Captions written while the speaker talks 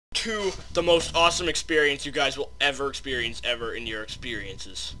to the most awesome experience you guys will ever experience in your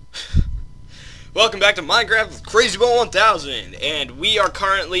experiences. Welcome back to Minecraft with CrazyBone 1000, and we are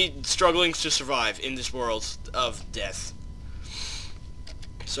currently struggling to survive in this world of death.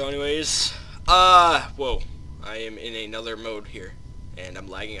 So anyways, whoa, I am in another mode here, and I'm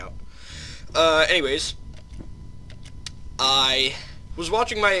lagging out. Anyways, I was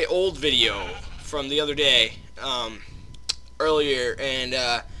watching my old video from the other day, earlier,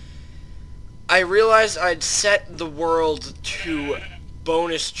 and I realized I'd set the world to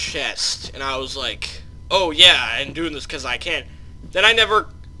bonus chest, and I was like, oh yeah, I'm doing this because I can. Then I never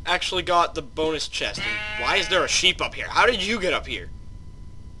actually got the bonus chest. And why is there a sheep up here? How did you get up here?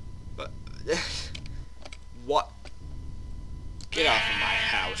 But what? Get off of my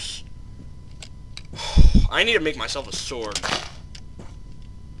house. I need to make myself a sword.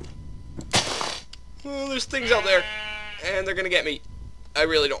 Oh, there's things out there, and they're gonna get me. I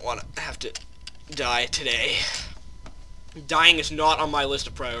really don't want to have to die today. Dying is not on my list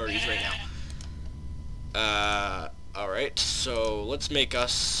of priorities right now. Alright, so let's make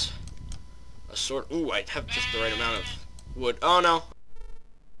us a sword. Ooh, I have just the right amount of wood. Oh no.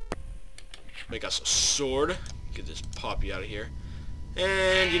 Make us a sword. Get this poppy out of here.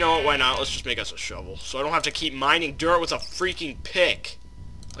 And you know what, why not? Let's just make us a shovel. So I don't have to keep mining dirt with a freaking pick.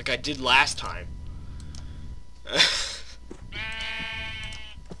 Like I did last time.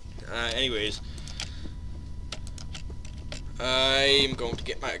 Anyways. I'm going to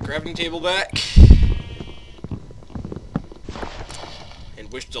get my crafting table back.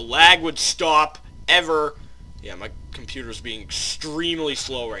 And wish the lag would stop ever. Yeah, my computer's being extremely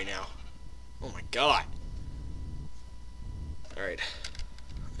slow right now. Oh my god. Alright.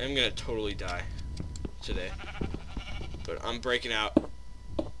 I'm gonna totally die today. But I'm breaking out.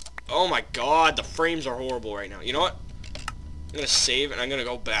 Oh my god, the frames are horrible right now. You know what? I'm gonna save and I'm gonna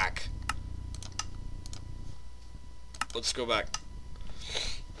go back. Let's go back.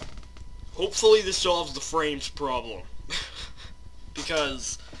 Hopefully this solves the frames problem.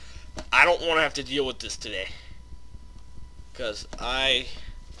 Because I don't want to have to deal with this today. Because I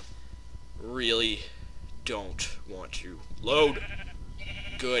really don't want to load.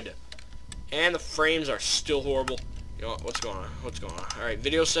 Good. And the frames are still horrible. You know what? What's going on? What's going on? Alright,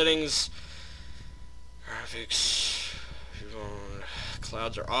 video settings. Graphics.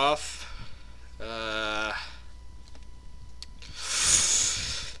 Clouds are off.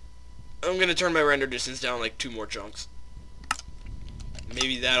 I'm gonna turn my render distance down like 2 more chunks.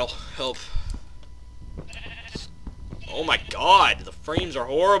 Maybe that'll help. Oh my god, the frames are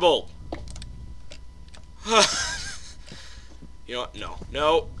horrible. You know what? No.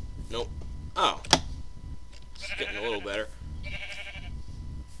 No. Nope. Oh. It's getting a little better.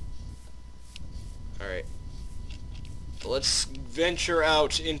 Alright. Let's venture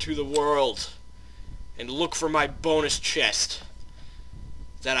out into the world and look for my bonus chest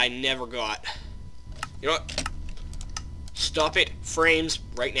that I never got. You know what? Stop it, frames,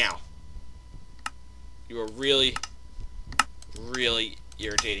 right now. You are really, really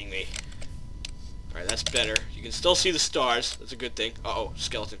irritating me. Alright, that's better. You can still see the stars. That's a good thing. Uh-oh,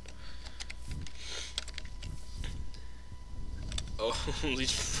 skeleton. Oh,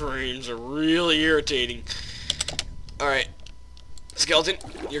 these frames are really irritating. Alright. Skeleton,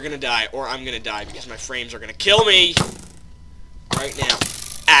 you're gonna die, or I'm gonna die, because my frames are gonna kill me right now.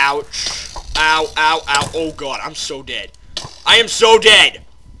 Ouch. Ow, ow, ow. Oh god, I'm so dead. I am so dead.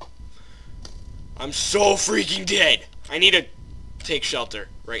 I'm so freaking dead. I need to take shelter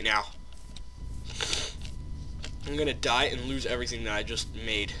right now. I'm gonna die and lose everything that I just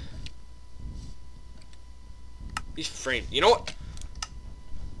made. These frames. You know what?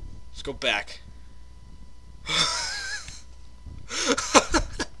 Let's go back.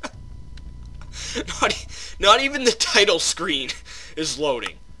 Not even the title screen is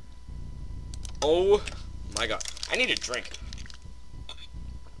loading. Oh my god. I need a drink.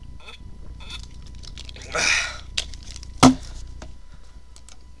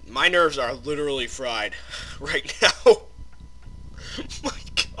 My nerves are literally fried right now. My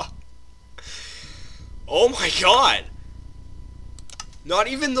god. Oh my god. Not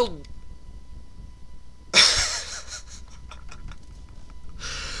even the...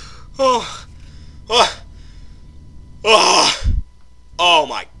 Oh. Oh. Oh. Oh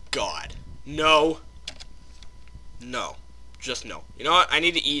my god. No. No. Just no. You know what? I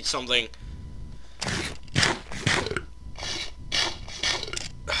need to eat something.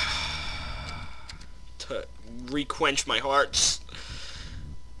 To requench my hearts.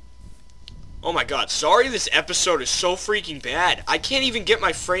 Oh my god. Sorry this episode is so freaking bad. I can't even get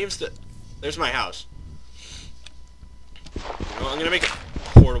my frames to... There's my house. You know, I'm gonna make a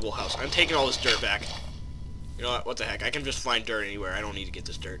portable house. I'm taking all this dirt back. You know what? What the heck? I can just find dirt anywhere. I don't need to get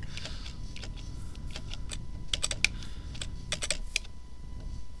this dirt.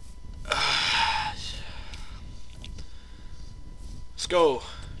 Let's go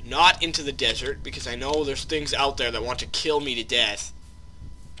not into the desert, because I know there's things out there that want to kill me to death.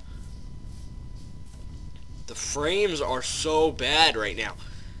 The frames are so bad right now.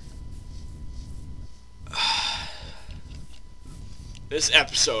 This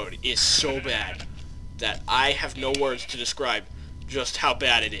episode is so bad that I have no words to describe just how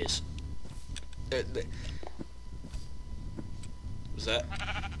bad it is. Was that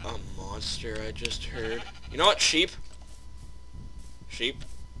a monster I just heard? You know what, sheep? Sheep,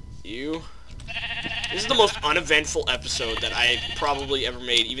 you... This is the most uneventful episode that I've probably ever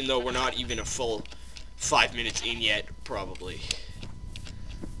made, even though we're not even a full 5 minutes in yet, probably.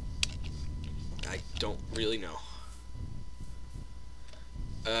 I don't really know.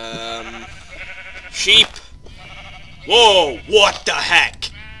 Sheep! Whoa, what the heck?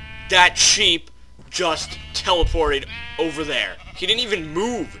 That sheep just teleported over there. He didn't even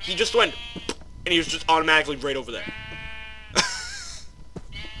move. He just went, and he was just automatically right over there.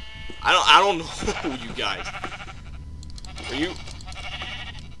 I don't know, you guys. Are you...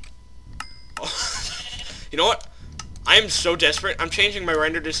 You know what? I am so desperate. I'm changing my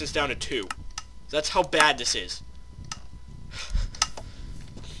render distance down to 2. That's how bad this is.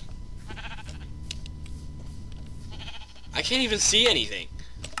 I can't even see anything.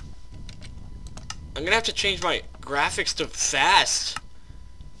 I'm gonna have to change my graphics to fast.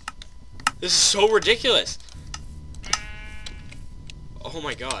 This is so ridiculous. Oh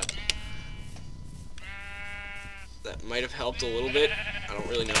my god. That might have helped a little bit. I don't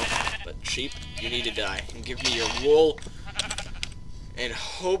really know. But sheep, you need to die. And give me your wool. And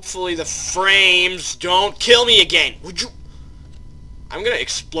hopefully the frames don't kill me again. Would you... I'm gonna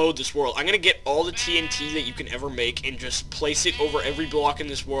explode this world. I'm gonna get all the TNT that you can ever make and just place it over every block in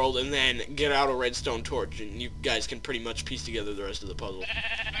this world and then get out a redstone torch and you guys can pretty much piece together the rest of the puzzle.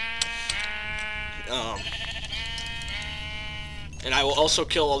 And I will also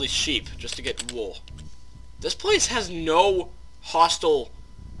kill all these sheep just to get wool. This place has no hostile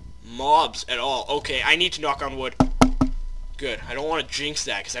mobs at all. Okay, I need to knock on wood. Good. I don't want to jinx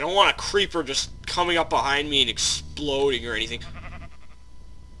that because I don't want a creeper just coming up behind me and exploding or anything.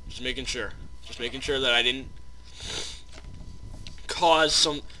 Just making sure. Just making sure that I didn't cause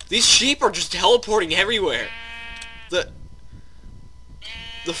some... These sheep are just teleporting everywhere. The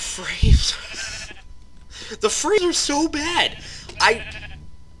frames... The frames are so bad.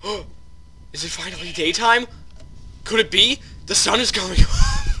 Is it finally daytime? Could it be? The sun is coming up.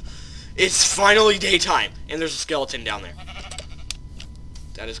 It's finally daytime. And there's a skeleton down there.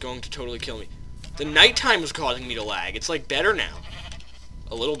 That is going to totally kill me. The nighttime was causing me to lag. It's like better now.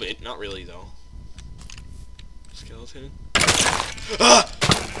 A little bit. Not really though. Skeleton. Ah!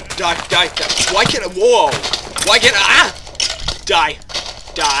 Die, die, die. Why can't I... Whoa! Why can't I... Ah! Die.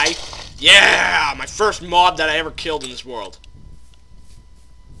 Die. Yeah! My first mob that I ever killed in this world.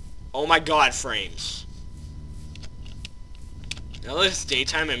 Oh my god, frames. Now that it's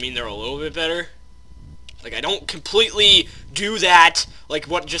daytime, I mean they're a little bit better. Like, I don't completely do that, like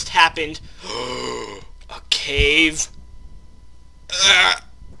what just happened. A cave.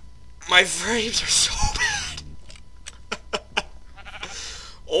 My frames are so bad.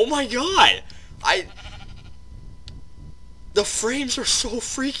 Oh my god. The frames are so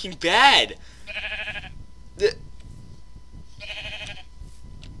freaking bad.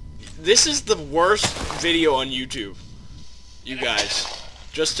 This is the worst video on YouTube, you guys.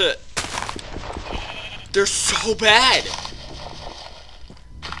 Just to... They're so bad.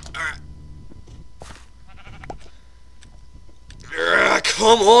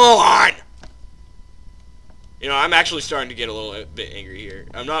 Come on. You know, I'm actually starting to get a little bit angry here.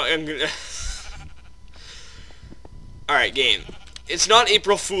 I'm gonna... Alright, game. It's not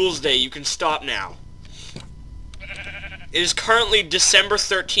April Fool's Day. You can stop now. It is currently December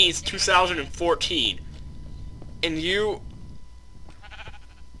 13th, 2014. And you...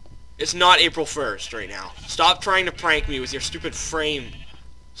 It's not April 1st right now. Stop trying to prank me with your stupid frame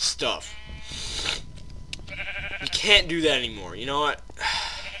stuff. You can't do that anymore. You know what?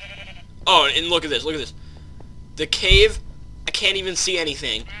 Oh, and look at this. Look at this. The cave, I can't even see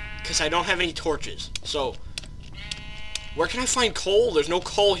anything because I don't have any torches. So, where can I find coal? There's no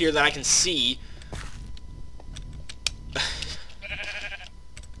coal here that I can see.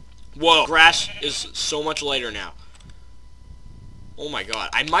 Whoa, grass is so much lighter now. Oh my god,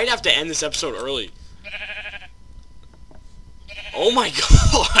 I might have to end this episode early. Oh my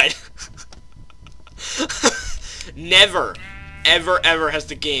god. Never, ever, ever has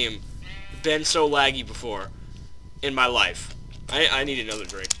the game been so laggy before in my life. I need another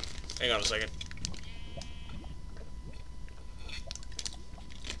drink. Hang on a second.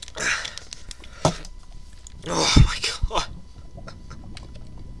 Oh my god.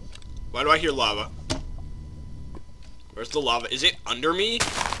 Why do I hear lava? Where's the lava? Is it under me?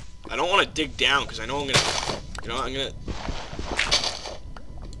 I don't want to dig down because I know I'm gonna... You know what, I'm gonna...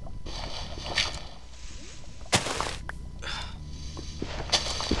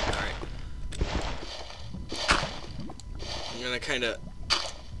 Alright. I'm gonna kind of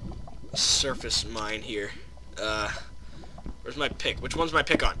surface mine here. Where's my pick? Which one's my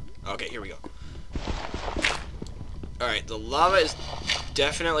pick on? Okay, here we go. Alright, the lava is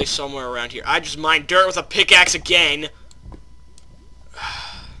definitely somewhere around here. I just mined dirt with a pickaxe again.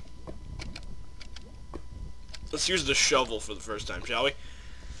 Let's use the shovel for the first time, shall we?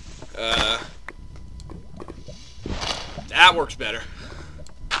 That works better.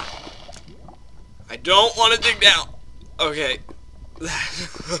 I don't want to dig down. Okay.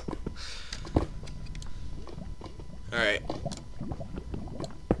 Alright.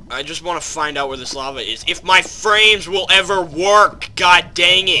 I just want to find out where this lava is. If my frames will ever work! God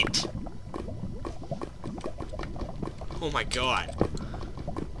dang it! Oh my god.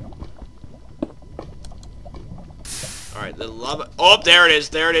 Alright, the lava... Oh, there it is!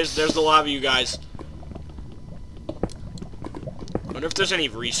 There it is! There's the lava, you guys. I wonder if there's any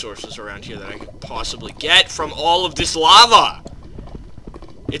resources around here that I could possibly get from all of this lava!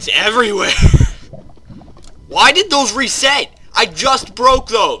 It's everywhere! Why did those reset? I just broke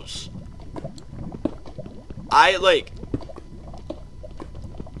those!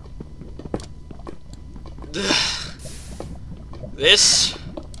 This...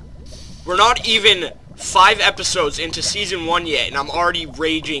 We're not even 5 episodes into Season 1 yet, and I'm already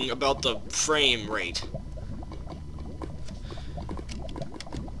raging about the frame rate.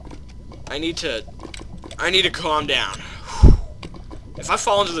 I need to calm down. If I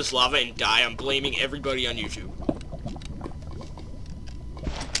fall into this lava and die, I'm blaming everybody on YouTube.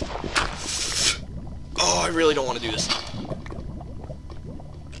 Oh, I really don't want to do this.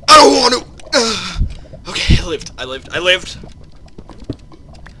 I don't want to! Okay, I lived.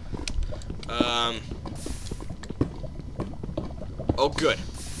 Oh, good.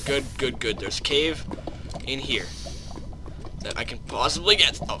 Good. There's a cave in here that I can possibly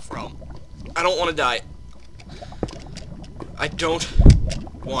get stuff from. I don't want to die. I don't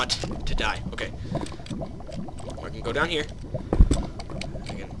want to die. Okay. I can go down here.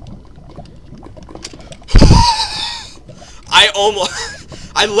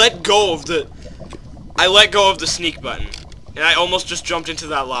 I let go of the sneak button, and I almost just jumped into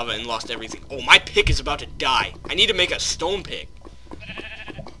that lava and lost everything. Oh, my pick is about to die. I need to make a stone pick.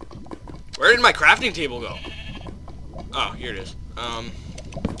 Where did my crafting table go? Oh, here it is. I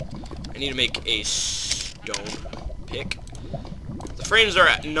need to make a stone pick. The frames are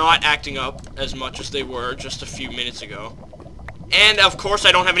not acting up as much as they were just a few minutes ago. And, of course,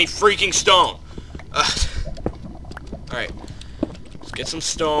 I don't have any freaking stone. Alright. Let's get some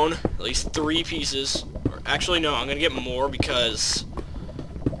stone. At least 3 pieces. Or, actually, no, I'm gonna get more because...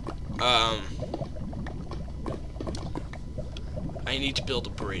 I need to build a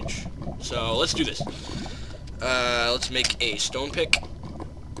bridge. So, let's do this. Let's make a stone pick.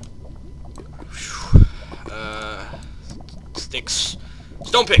 Sticks.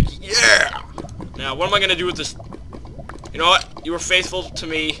 Stone pick! Yeah! Now, what am I gonna do with this? You know what? You were faithful to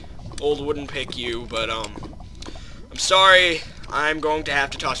me, old wooden pick you, but, I'm sorry. I'm going to have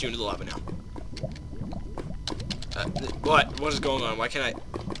to toss you into the lava now. What? What is going on? Why can't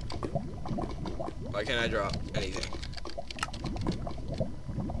I drop anything?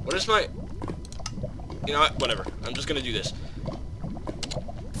 What is my... You know what? Whatever. I'm just gonna do this.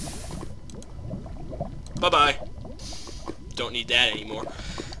 Bye-bye. Don't need that anymore.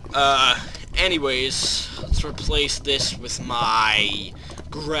 Anyways, let's replace this with my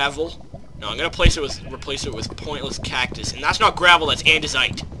gravel. No, I'm gonna replace it with pointless cactus, and that's not gravel, that's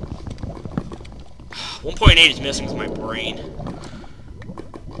andesite. 1.8 is messing with my brain.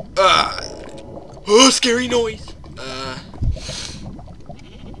 Oh, scary noise.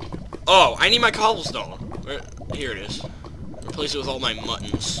 Oh, I need my cobblestone. Here it is. Replace it with all my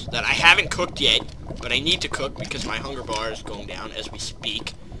muttons that I haven't cooked yet, but I need to cook because my hunger bar is going down as we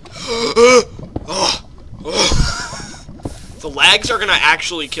speak. The lags are gonna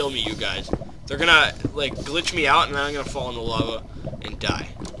actually kill me, you guys. They're gonna, like, glitch me out, and then I'm gonna fall in the lava and die.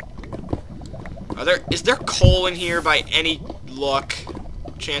 Is there coal in here by any luck?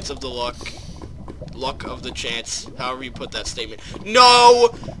 Chance of the luck? Luck of the chance? However you put that statement. No!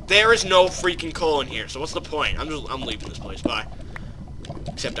 There is no freaking coal in here, so what's the point? I'm leaving this place. Bye.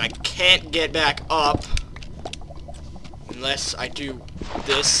 Except I can't get back up unless I do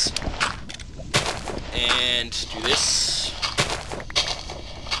this and do this.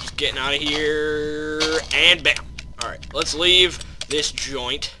 Just getting out of here, and bam. Alright, let's leave this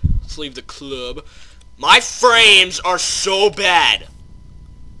joint. Let's leave the club. My frames are so bad.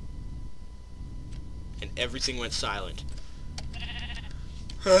 And everything went silent.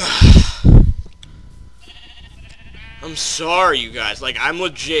 I'm sorry, you guys. Like, I'm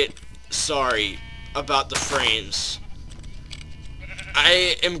legit sorry about the frames.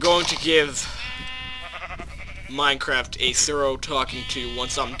 I am going to give Minecraft a thorough talking to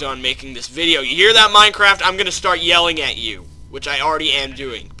once I'm done making this video. You hear that, Minecraft? I'm gonna start yelling at you, which I already am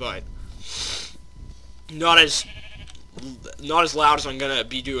doing, but not as loud as I'm gonna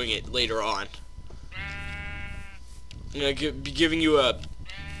be doing it later on. I'm gonna be giving you a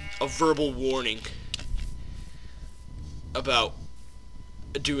verbal warning about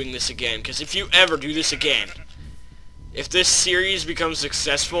doing this again, because if you ever do this again, if this series becomes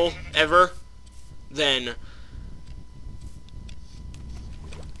successful ever, then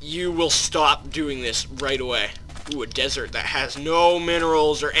you will stop doing this right away. Ooh, a desert that has no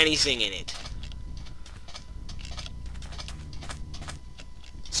minerals or anything in it.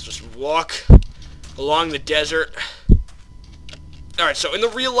 Let's just walk along the desert. Alright, so in the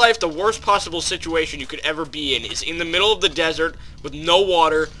real life, the worst possible situation you could ever be in is in the middle of the desert with no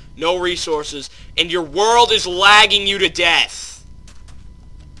water, no resources, and your world is lagging you to death.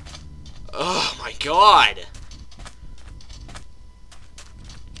 Oh my god.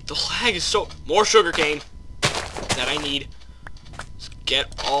 The lag is so... More sugarcane that I need. Let's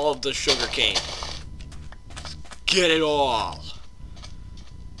get all of the sugarcane. Let's get it all.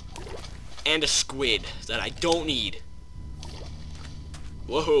 And a squid that I don't need.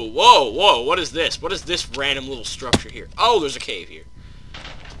 Whoa, whoa, whoa, what is this? What is this random little structure here? Oh, there's a cave here.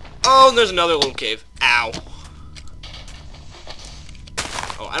 Oh, and there's another little cave. Ow.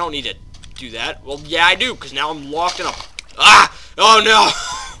 Oh, I don't need to do that. Well, yeah, I do, because now I'm locked in a... Ah! Oh, no!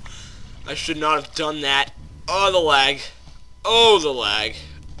 I should not have done that. Oh, the lag. Oh, the lag.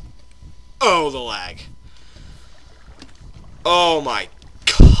 Oh, the lag. Oh, my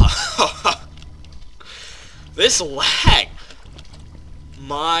God. This lag.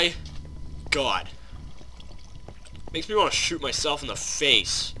 My God. Makes me want to shoot myself in the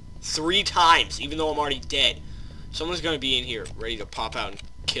face 3 times, even though I'm already dead. Someone's gonna be in here, ready to pop out and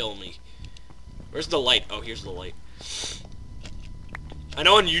kill me. Where's the light? Oh, here's the light. I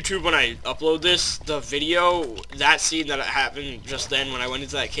know on YouTube when I upload this, the video, that scene that happened just then when I went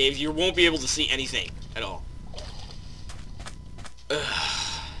into that cave, you won't be able to see anything at all.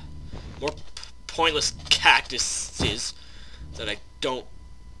 More pointless cactuses that I don't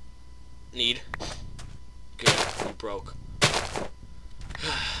need. Good, you broke.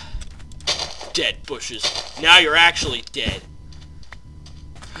 Dead bushes. Now you're actually dead.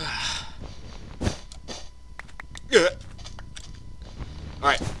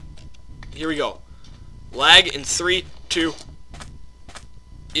 Alright. Here we go. Lag in 3, 2.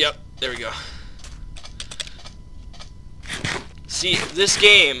 Yep, there we go. See, this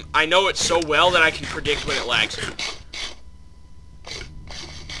game, I know it so well that I can predict when it lags.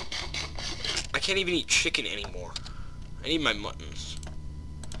 I can't even eat chicken anymore. I need my muttons.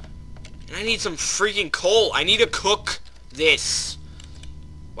 And I need some freaking coal. I need to cook this.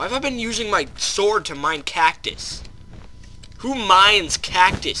 Why have I been using my sword to mine cactus? Who mines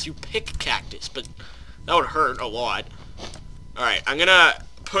cactus? You pick cactus, but that would hurt a lot. Alright, I'm gonna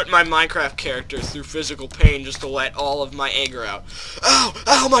put my Minecraft character through physical pain just to let all of my anger out. Ow!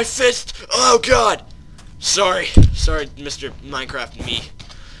 Ow, my fist! Oh, God! Sorry. Sorry, Mr. Minecraft me.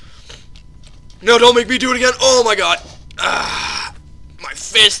 No, don't make me do it again! Oh, my God! Ah, my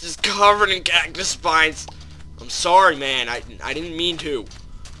fist is covered in cactus spines. I'm sorry, man. I didn't mean to.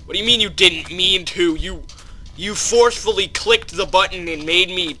 What do you mean you didn't mean to? You forcefully clicked the button and made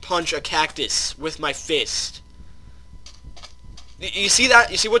me punch a cactus with my fist. You see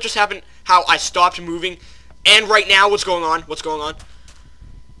that? You see what just happened? How I stopped moving? And right now, what's going on? What's going on?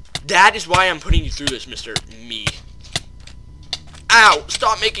 That is why I'm putting you through this, Mr. Me. Ow!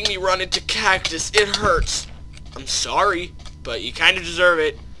 Stop making me run into cactus. It hurts. I'm sorry, but you kind of deserve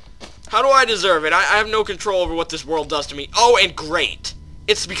it. How do I deserve it? I have no control over what this world does to me. Oh, and great.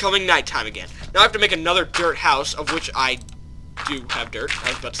 It's becoming nighttime again. Now I have to make another dirt house, of which I do have dirt. I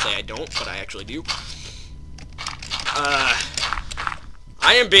was about to say I don't, but I actually do.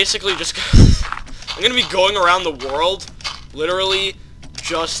 I am basically just... I'm going to be going around the world, literally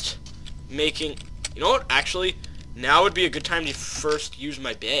just making... You know what? Actually, now would be a good time to first use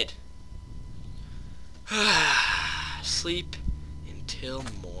my bed. Sleep until till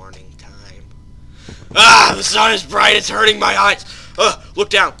morning time. Ah, the sun is bright. It's hurting my eyes. Look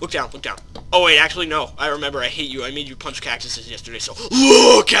down, look down, look down. Oh wait, actually no. I remember. I hate you. I made you punch cactuses yesterday, so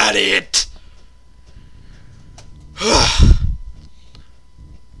look at it.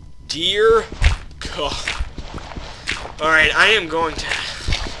 Dear God. Alright, I am going to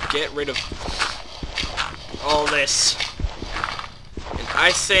get rid of all this. And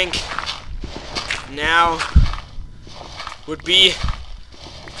I think now would be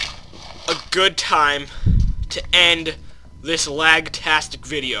a good time to end this lag-tastic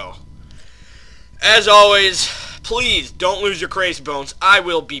video. As always, please don't lose your crazy bones. I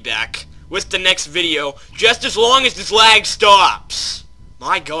will be back with the next video just as long as this lag stops.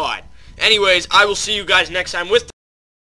 My God. Anyways, I will see you guys next time with the